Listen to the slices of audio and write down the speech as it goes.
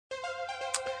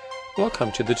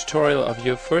Welcome to the tutorial of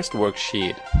your first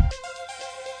worksheet.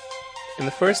 In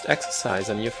the first exercise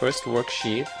on your first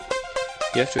worksheet,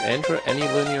 you have to enter any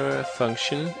linear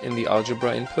function in the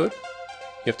algebra input.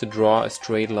 You have to draw a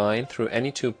straight line through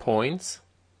any 2 points.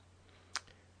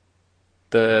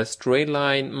 The straight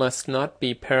line must not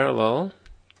be parallel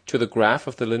to the graph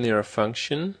of the linear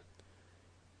function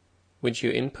which you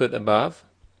input above.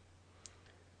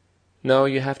 Now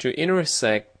you have to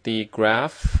intersect the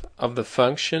graph of the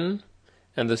function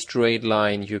and the straight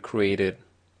line you created.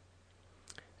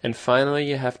 And finally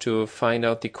you have to find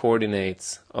out the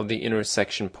coordinates of the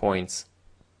intersection points.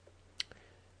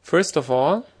 First of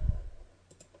all,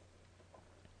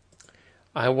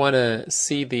 I want to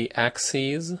see the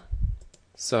axes,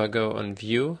 so I go on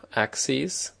View,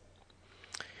 Axes,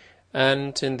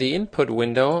 and in the input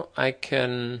window I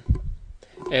can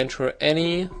enter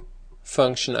any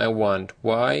function I want.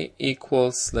 Y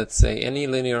equals, let's say, any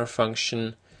linear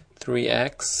function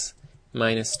 3x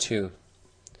minus 2.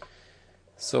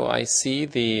 So I see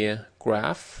the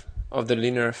graph of the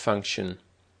linear function.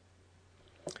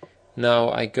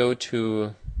 Now I go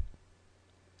to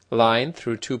line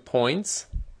through 2 points,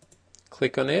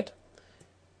 click on it,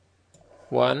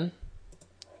 1,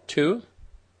 2,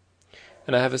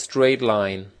 and I have a straight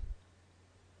line.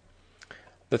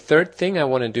 The third thing I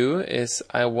want to do is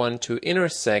I want to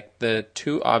intersect the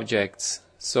 2 objects.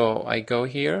 So I go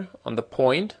here on the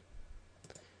point,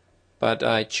 but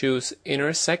I choose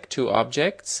intersect 2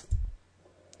 objects,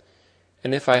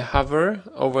 and if I hover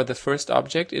over the first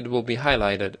object it will be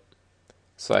highlighted.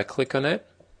 So I click on it.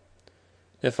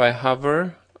 If I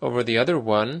hover over the other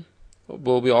one, it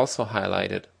will be also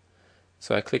highlighted.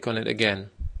 So I click on it again,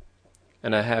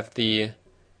 and I have the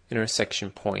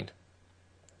intersection point.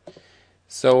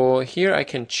 So here I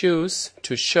can choose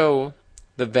to show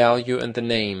the value and the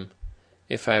name.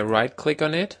 If I right click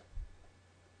on it,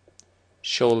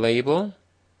 show label,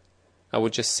 I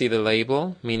would just see the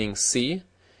label, meaning C.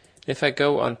 If I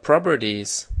go on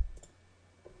properties,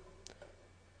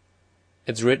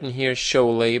 it's written here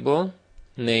show label,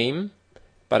 name,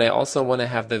 but I also want to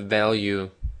have the value.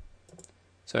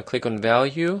 So I click on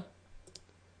value,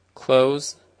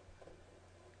 close,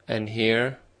 and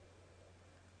here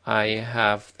I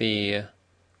have the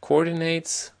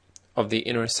coordinates of the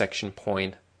intersection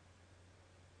point.